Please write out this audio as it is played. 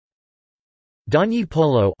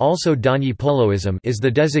Donyi-Polo, also Donyi-Poloism, is the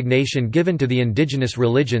designation given to the indigenous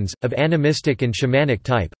religions, of animistic and shamanic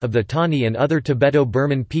type, of the Tani and other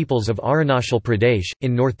Tibeto-Burman peoples of Arunachal Pradesh,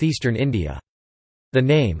 in northeastern India. The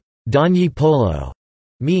name, Donyi-Polo,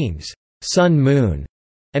 means, sun-moon,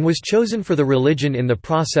 and was chosen for the religion in the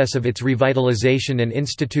process of its revitalization and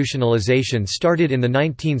institutionalization started in the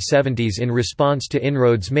 1970s in response to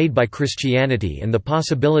inroads made by Christianity and the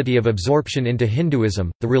possibility of absorption into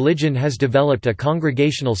Hinduism. The religion has developed a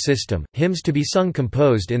congregational system, hymns to be sung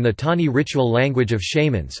composed in the Tani ritual language of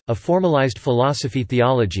shamans, a formalized philosophy,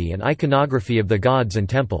 theology, and iconography of the gods and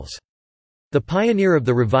temples. The pioneer of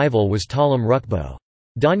the revival was Talam Rukbo.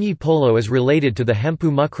 Donyi-Polo is related to the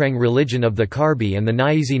Hempu Mukrang religion of the Karbi and the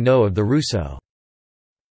Nyezi No of the Ruso.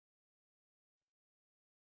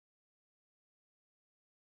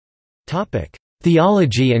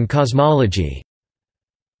 Theology and cosmology.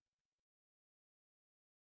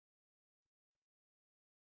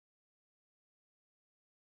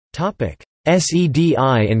 Sedi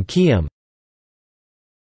and iKeyum.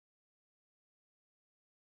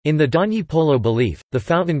 In the Donyi-Polo belief, the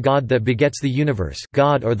fountain god that begets the universe,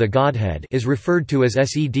 God or the Godhead, is referred to as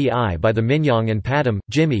Sedi by the Minyang and Padam,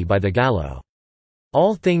 Jimmy by the Galo.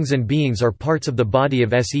 All things and beings are parts of the body of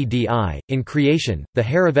Sedi. In creation, the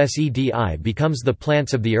hair of Sedi becomes the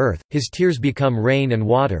plants of the earth, his tears become rain and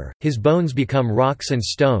water, his bones become rocks and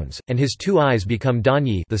stones, and his two eyes become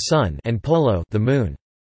Donyi, the sun, and Polo, the moon.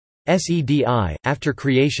 Sedi, after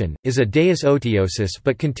creation, is a deus otiosis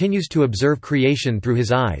but continues to observe creation through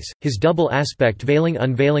his eyes, his double aspect veiling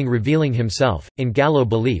unveiling revealing himself. In Galo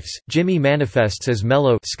beliefs, Jimmy manifests as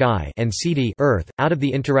Melo sky and Sedi earth, out of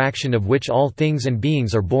the interaction of which all things and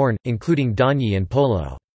beings are born, including Donyi and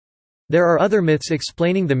Polo. There are other myths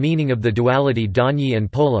explaining the meaning of the duality Donyi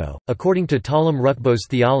and Polo. According to Talam Rukbo's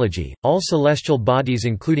theology, all celestial bodies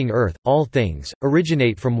including earth, all things,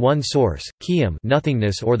 originate from one source, iKeyum,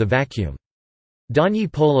 nothingness or the vacuum.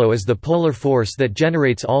 Donyi-Polo is the polar force that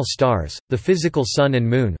generates all stars. The physical sun and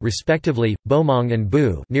moon, respectively, Bomong and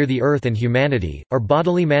Bu, near the earth and humanity, are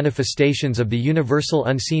bodily manifestations of the universal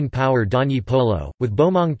unseen power Donyi-Polo, with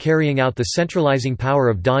Bomong carrying out the centralizing power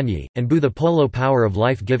of Donyi, and Bu the Polo power of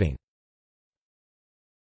life-giving.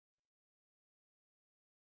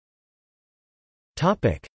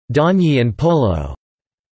 Donyi and Polo.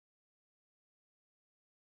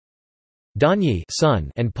 Donyi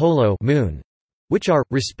sun and Polo moon, which are,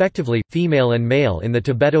 respectively, female and male in the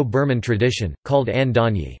Tibeto-Burman tradition, called An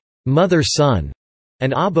Donyi mother sun,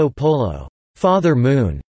 and Abo Polo father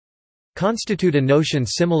moon, constitute a notion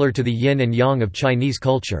similar to the yin and yang of Chinese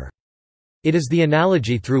culture. It is the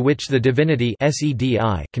analogy through which the divinity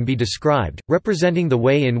Sedi can be described, representing the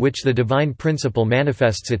way in which the divine principle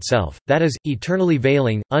manifests itself, that is, eternally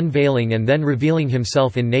veiling, unveiling and then revealing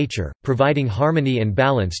himself in nature, providing harmony and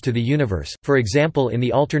balance to the universe, for example in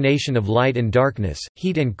the alternation of light and darkness,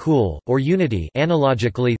 heat and cool, or unity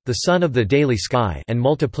analogically, the sun of the daily sky and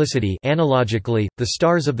multiplicity analogically, the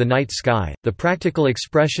stars of the night sky. The practical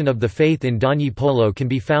expression of the faith in Donyi-Polo can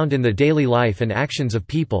be found in the daily life and actions of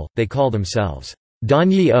people. They call themselves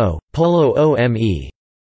Donyi-O, Polo Ome,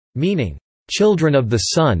 meaning, children of the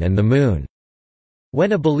sun and the moon.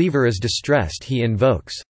 When a believer is distressed he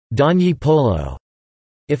invokes Donyi-Polo.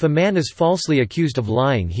 If a man is falsely accused of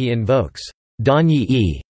lying he invokes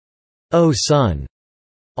Donyi-E, O sun.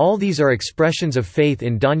 All these are expressions of faith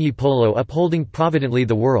in Donyi-Polo upholding providently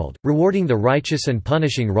the world, rewarding the righteous and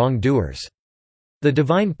punishing wrong-doers. The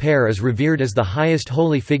divine pair is revered as the highest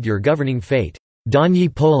holy figure governing fate.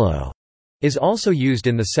 Donyi-Polo is also used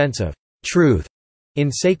in the sense of truth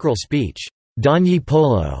in sacral speech.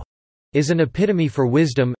 Donyi-Polo is an epitome for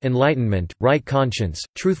wisdom, enlightenment, right conscience,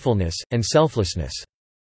 truthfulness, and selflessness.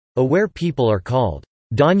 Aware people are called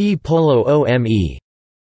Donyi-Polo Ome,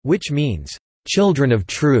 which means children of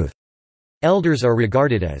truth. Elders are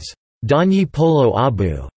regarded as Donyi-Polo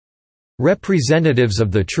Abu, representatives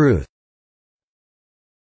of the truth.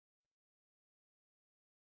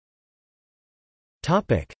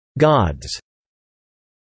 Gods.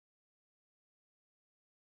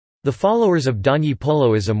 The followers of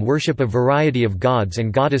Donyi-Poloism worship a variety of gods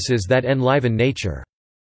and goddesses that enliven nature.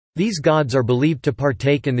 These gods are believed to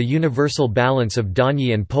partake in the universal balance of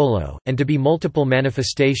Donyi and Polo, and to be multiple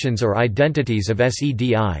manifestations or identities of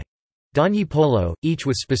Sedi. Donyi-Polo, each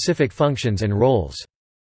with specific functions and roles.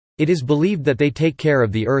 It is believed that they take care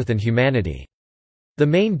of the earth and humanity. The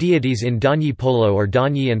main deities in Donyi-Polo are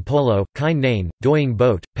Donyi and Polo, Kain Nain, Doying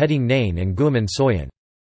Boat, Petting Nain and Guaman Soyan.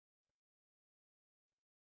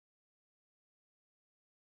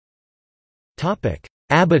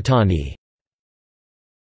 iAbotani.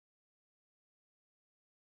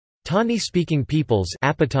 Tani-speaking peoples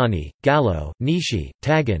Apatani, Galo, Nishi,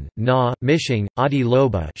 Tagan, Na, Mishing, Adi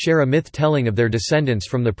Loba share a myth telling of their descendants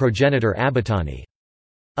from the progenitor Abotani.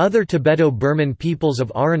 Other Tibeto-Burman peoples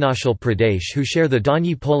of Arunachal Pradesh who share the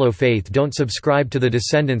Donyi-Polo faith don't subscribe to the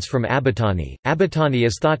descendants from Abotani. Abotani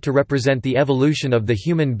is thought to represent the evolution of the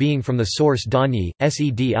human being from the source Donyi,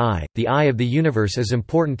 Sedi. The eye of the universe is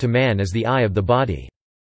important to man as the eye of the body.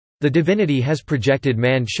 The divinity has projected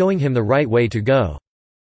man, showing him the right way to go.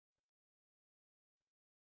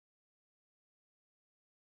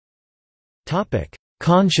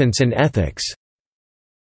 Conscience and ethics.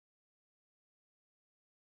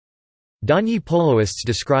 Donyi-Poloists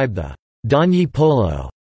describe the Donyi-Polo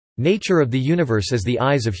nature of the universe as the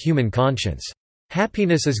eyes of human conscience.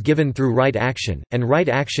 Happiness is given through right action, and right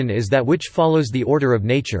action is that which follows the order of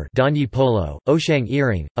nature. Donyi-Polo, Oshang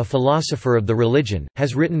Iring, a philosopher of the religion,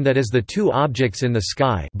 has written that as the two objects in the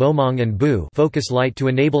sky Bomong and Bu focus light to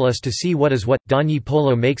enable us to see what is what,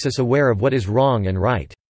 Donyi-Polo makes us aware of what is wrong and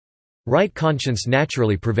right. Right conscience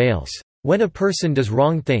naturally prevails. When a person does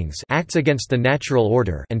wrong things, acts against the natural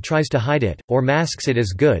order and tries to hide it, or masks it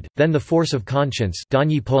as good, then the force of conscience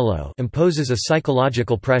Donyi-Polo imposes a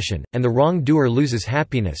psychological pressure, and the wrong-doer loses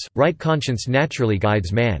happiness. Right conscience naturally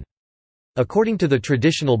guides man. According to the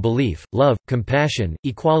traditional belief, love, compassion,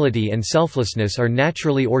 equality and selflessness are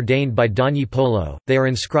naturally ordained by Donyi-Polo, they are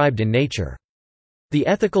inscribed in nature. The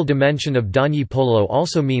ethical dimension of Donyi-Polo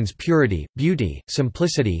also means purity, beauty,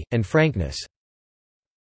 simplicity, and frankness.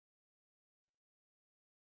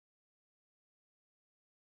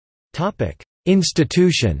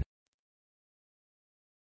 Institution.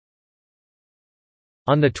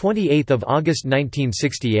 On 28 August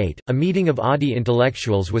 1968, a meeting of Adi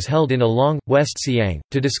intellectuals was held in Along, West Siang,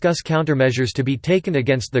 to discuss countermeasures to be taken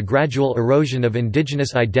against the gradual erosion of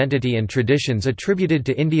indigenous identity and traditions attributed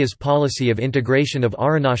to India's policy of integration of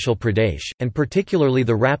Arunachal Pradesh, and particularly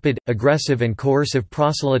the rapid, aggressive and coercive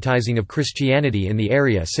proselytizing of Christianity in the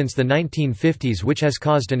area since the 1950s, which has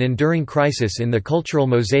caused an enduring crisis in the cultural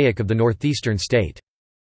mosaic of the northeastern state.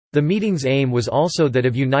 The meeting's aim was also that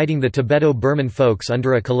of uniting the Tibeto-Burman folks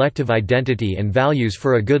under a collective identity and values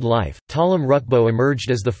for a good life. Talam Rukbo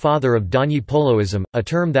emerged as the father of Donyi-Poloism, a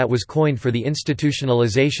term that was coined for the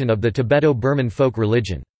institutionalization of the Tibeto-Burman folk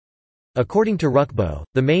religion. According to Rukbo,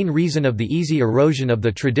 the main reason of the easy erosion of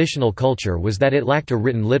the traditional culture was that it lacked a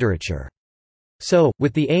written literature. So,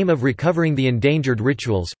 with the aim of recovering the endangered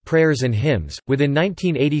rituals, prayers and hymns, within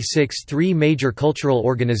 1986 three major cultural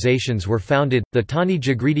organizations were founded, the Tani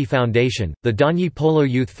Jagriti Foundation, the Donyi-Polo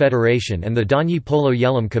Youth Federation and the Donyi-Polo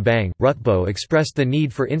Yelam Kabang. Rukbo expressed the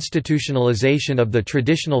need for institutionalization of the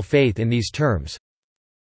traditional faith in these terms.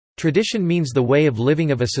 Tradition means the way of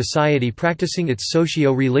living of a society practicing its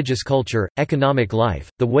socio-religious culture, economic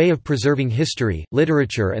life, the way of preserving history,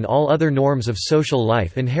 literature and all other norms of social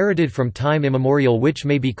life inherited from time immemorial, which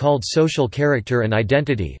may be called social character and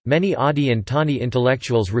identity. Many Adi and Tani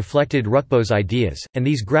intellectuals reflected Rukbo's ideas, and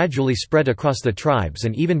these gradually spread across the tribes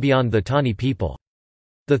and even beyond the Tani people.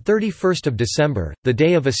 The 31st of December, the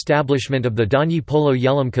day of establishment of the Donyi-Polo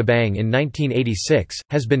Yelam Kabang in 1986,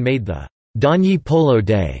 has been made the Donyi-Polo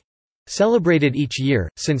Day. Celebrated each year,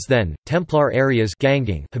 since then, Templar areas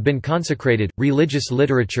iGangging have been consecrated, religious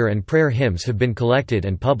literature and prayer hymns have been collected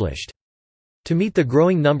and published. To meet the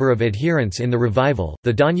growing number of adherents in the revival,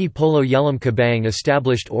 the Donyi-Polo Yelam Kabang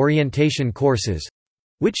established orientation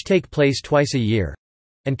courses—which take place twice a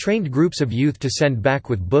year—and trained groups of youth to send back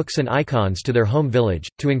with books and icons to their home village,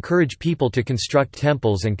 to encourage people to construct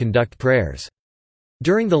temples and conduct prayers.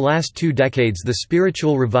 During the last 2 decades, the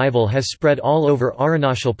spiritual revival has spread all over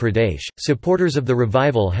Arunachal Pradesh. Supporters of the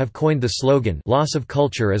revival have coined the slogan, "Loss of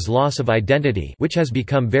culture is loss of identity," which has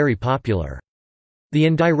become very popular. The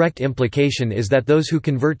indirect implication is that those who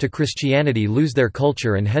convert to Christianity lose their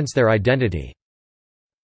culture and hence their identity.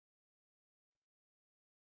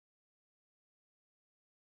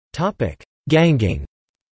 iGangging.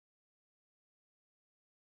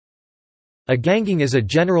 iGangging is a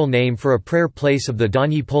general name for a prayer place of the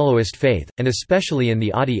Donyi-Poloist faith, and especially in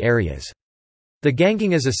the Adi areas. The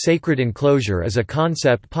iGangging as a sacred enclosure is a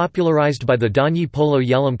concept popularized by the Donyi-Polo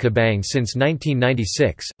Yelam Kabang since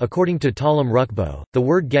 1996. According to Talam Rukbo, the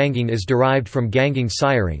word iGangging is derived from Gangging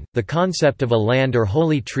Siring, the concept of a land or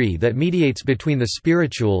holy tree that mediates between the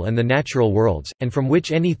spiritual and the natural worlds, and from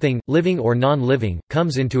which anything, living or non-living,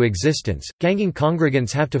 comes into existence. iGangging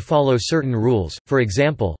congregants have to follow certain rules, for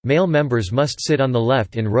example, male members must sit on the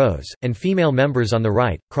left in rows, and female members on the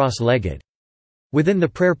right, cross-legged. Within the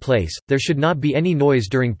prayer place, there should not be any noise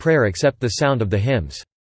during prayer except the sound of the hymns.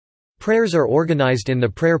 Prayers are organized in the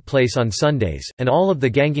prayer place on Sundays, and all of the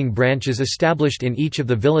Gangging branches established in each of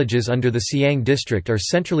the villages under the Siang district are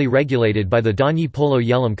centrally regulated by the Donyi-Polo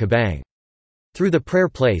Yelam Kabang. Through the prayer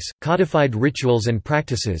place, codified rituals and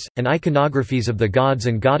practices, and iconographies of the gods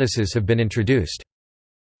and goddesses have been introduced.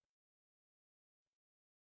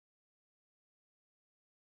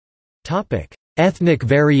 Ethnic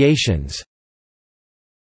variations.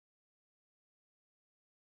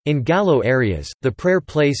 In Galo areas, the prayer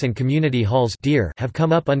place and community halls have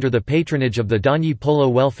come up under the patronage of the Donyi-Polo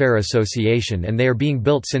Welfare Association, and they are being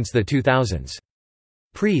built since the 2000s.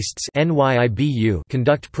 Priests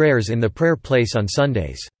conduct prayers in the prayer place on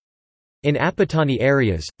Sundays. In iAbotani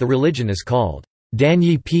areas, the religion is called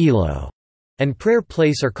Donyi-Polo, and prayer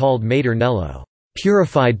place are called Mater Nello,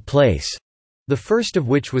 purified place, the first of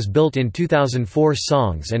which was built in 2004.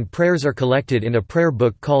 Songs and prayers are collected in a prayer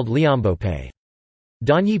book called Liambope.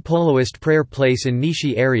 Donyi-Poloist prayer place in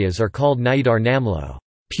Nishi areas are called Naidar Namlo,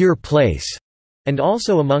 pure place, and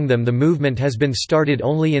also among them the movement has been started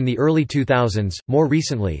only in the early 2000s. More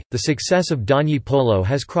recently, the success of Donyi-Polo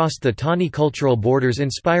has crossed the Tani cultural borders,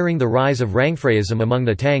 inspiring the rise of Rangfrayism among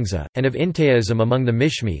the Tangsa, and of Intaism among the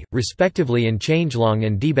Mishmi, respectively in Changelong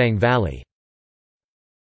and Dibang Valley.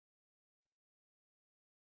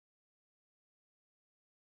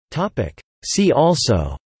 See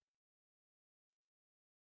also: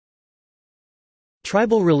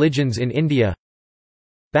 Tribal religions in India,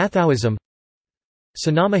 Bathaoism,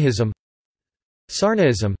 Sanamahism,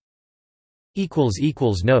 Sarnaism.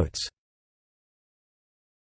 Notes